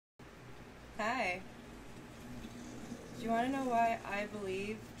Hi. Do you want to know why I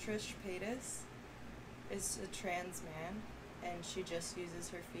believe Trish Paytas is a trans man and she just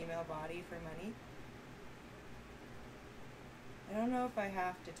uses her female body for money? I don't know if I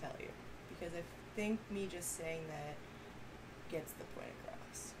have to tell you, because I think me just saying that gets the point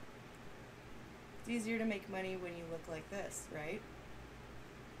across. It's easier to make money when you look like this, right?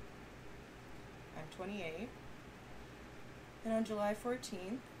 I'm 28, and on July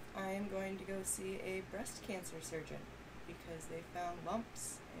 14th, I am going to go see a breast cancer surgeon because they found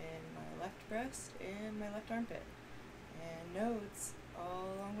lumps in my left breast and my left armpit and nodes all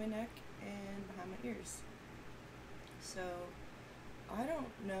along my neck and behind my ears. So I don't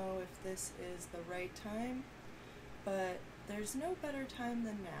know if this is the right time, but there's no better time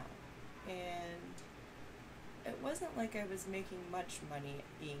than now. And it wasn't like I was making much money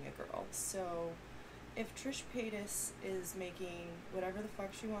being a girl, so if Trish Paytas is making whatever the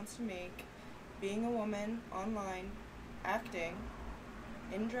fuck she wants to make, being a woman online, acting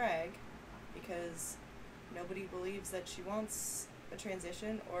in drag, because nobody believes that she wants a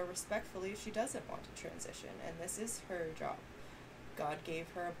transition, or respectfully, she doesn't want a transition, and this is her job. God gave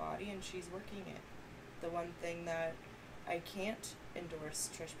her a body and she's working it. The one thing that I can't endorse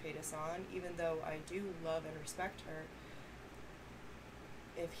Trish Paytas on, even though I do love and respect her,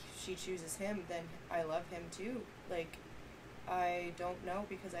 if she chooses him, then I love him too. Like, I don't know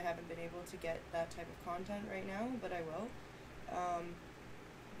because I haven't been able to get that type of content right now, but I will.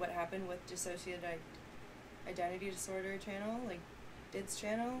 What happened with DisociaDID Identity Disorder channel, like Did's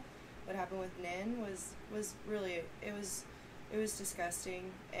channel, what happened with Nin was really, it was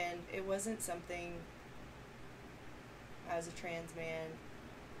disgusting, and it wasn't something as a trans man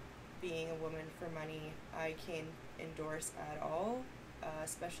being a woman for money I can endorse at all.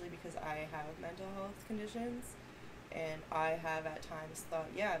 Especially because I have mental health conditions, and I have at times thought,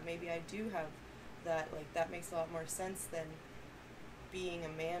 yeah, maybe I do have that, like, that makes a lot more sense than being a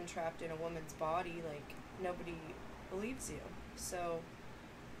man trapped in a woman's body. Like, nobody believes you. So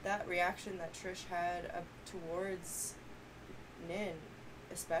that reaction that Trish had up towards Nin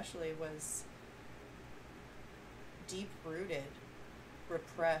especially was deep-rooted,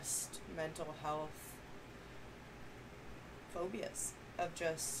 repressed mental health phobias. Of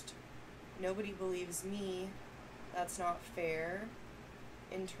just, nobody believes me, that's not fair,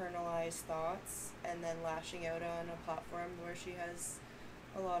 internalized thoughts, and then lashing out on a platform where he has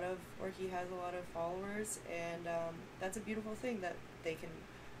a lot of followers, and that's a beautiful thing that they can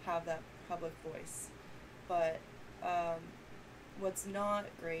have that public voice. But what's not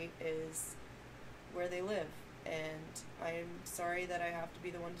great is where they live, and I'm sorry that I have to be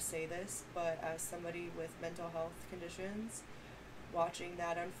the one to say this, but as somebody with mental health conditions, watching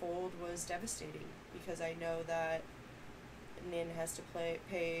that unfold was devastating, because I know that Nin has to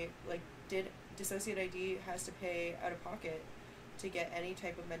DisociaDID has to pay out of pocket to get any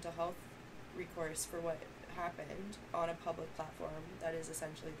type of mental health recourse for what happened on a public platform that is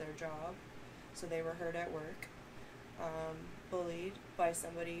essentially their job. So they were hurt at work, bullied by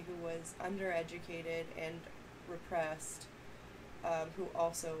somebody who was undereducated and repressed, who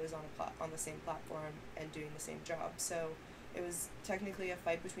also is on the same platform and doing the same job. So it was technically a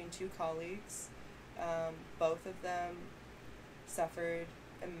fight between two colleagues. Both of them suffered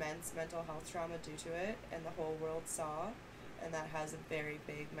immense mental health trauma due to it, and the whole world saw, and that has a very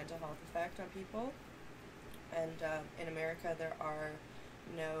big mental health effect on people. And in America, there are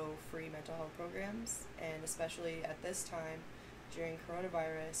no free mental health programs, and especially at this time, during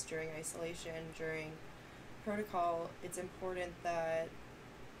coronavirus, during isolation, during protocol, it's important that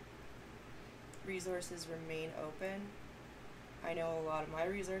resources remain open. I know a lot of my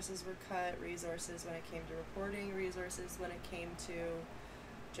resources were cut, resources when it came to reporting, resources when it came to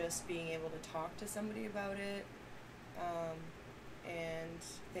just being able to talk to somebody about it, and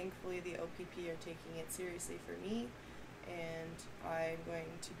thankfully the OPP are taking it seriously for me, and I'm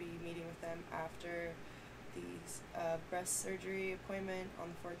going to be meeting with them after the breast surgery appointment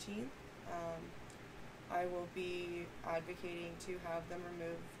on the 14th. I will be advocating to have them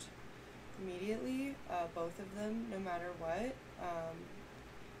removed immediately, both of them, no matter what.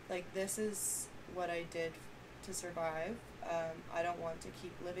 Like, this is what I did to survive. I don't want to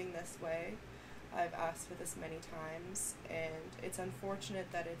keep living this way. I've asked for this many times, and it's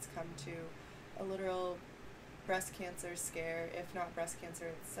unfortunate that it's come to a literal breast cancer scare, if not breast cancer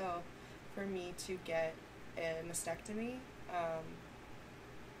itself, for me to get a mastectomy.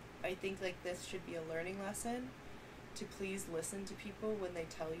 I think, like, this should be a learning lesson, to please listen to people when they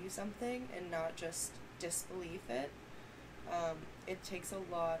tell you something and not just disbelieve it. It takes a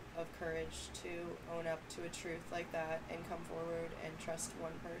lot of courage to own up to a truth like that and come forward and trust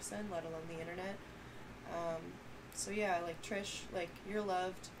one person, let alone the internet. So yeah, like Trish, like, you're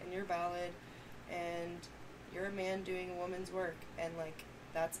loved and you're valid and you're a man doing a woman's work, and like,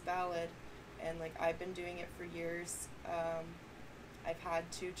 that's valid, and like, I've been doing it for years. I've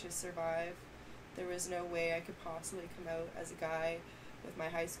had to survive. There was no way I could possibly come out as a guy with my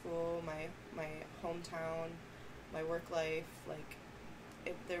high school, my hometown, my work life. Like,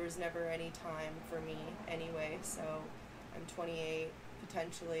 there was never any time for me anyway. So I'm 28,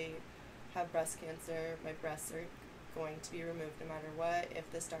 potentially have breast cancer. My breasts are going to be removed no matter what. If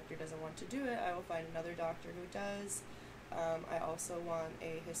this doctor doesn't want to do it, I will find another doctor who does. I also want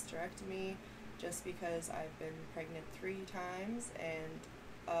a hysterectomy, just because I've been pregnant 3 times, and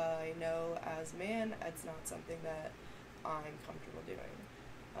I know as a man, it's not something that I'm comfortable doing.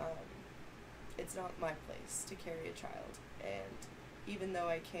 It's not my place to carry a child, and even though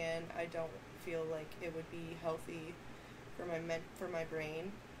I can, I don't feel like it would be healthy for my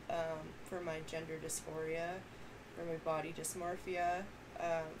brain, for my gender dysphoria, for my body dysmorphia,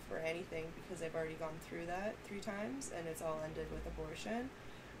 for anything, because I've already gone through that 3 times, and it's all ended with abortion,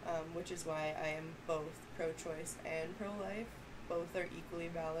 which is why I am both pro-choice and pro-life. Both are equally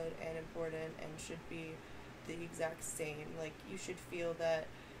valid and important and should be the exact same. Like, you should feel that,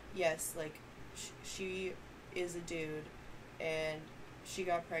 yes, like, she is a dude, and she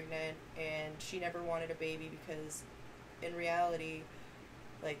got pregnant, and she never wanted a baby, because in reality,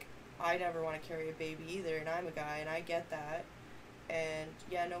 like, I never want to carry a baby either, and I'm a guy, and I get that. And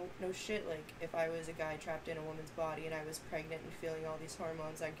yeah, no shit, like, if I was a guy trapped in a woman's body and I was pregnant and feeling all these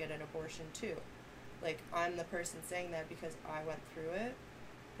hormones, I'd get an abortion too. Like, I'm the person saying that because I went through it.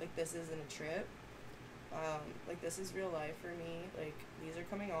 Like, this isn't a trip. Like, this is real life for me. Like, these are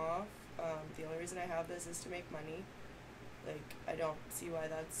coming off. The only reason I have this is to make money. Like, I don't see why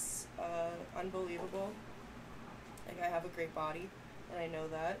that's unbelievable. Like, I have a great body, and I know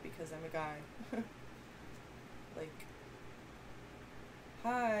that because I'm a guy. Like,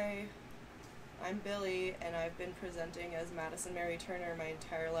 hi, I'm Billy, and I've been presenting as Madison Mary Turner my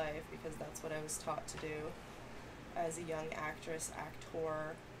entire life because that's what I was taught to do as a young actress,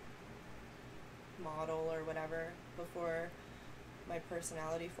 actor, model, or whatever. Before my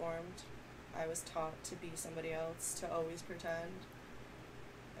personality formed, I was taught to be somebody else, to always pretend,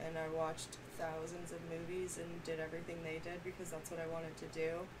 and I watched thousands of movies and did everything they did because that's what I wanted to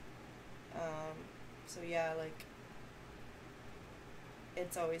do. So yeah, like,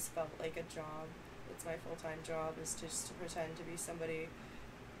 it's always felt like a job. It's my full-time job, is just to pretend to be somebody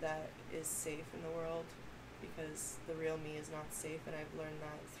that is safe in the world, because the real me is not safe, and I've learned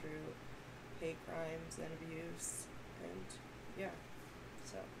that through hate crimes and abuse, and yeah.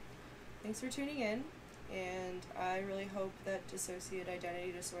 So, thanks for tuning in, and I really hope that dissociative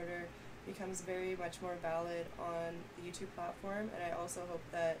identity disorder becomes very much more valid on the YouTube platform, and I also hope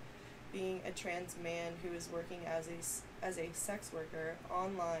that being a trans man who is working as a sex worker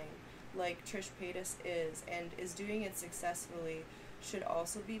online, like Trish Paytas is, and is doing it successfully, should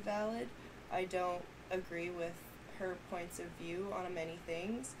also be valid. I don't agree with her points of view on many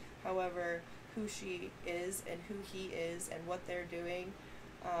things. However, who she is and who he is and what they're doing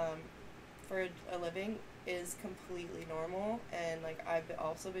for a living is completely normal, and like, I've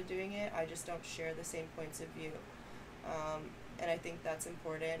also been doing it. I just don't share the same points of view. And I think that's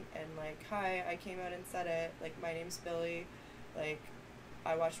important. And like, hi, I came out and said it. Like, my name's Billy. Like,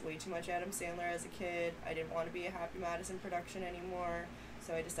 I watched way too much Adam Sandler as a kid. I didn't want to be a Happy Madison production anymore,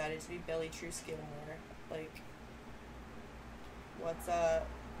 so I decided to be Billy True Skidmore. Like, what's up?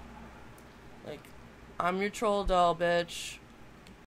 Like, I'm your troll doll, bitch.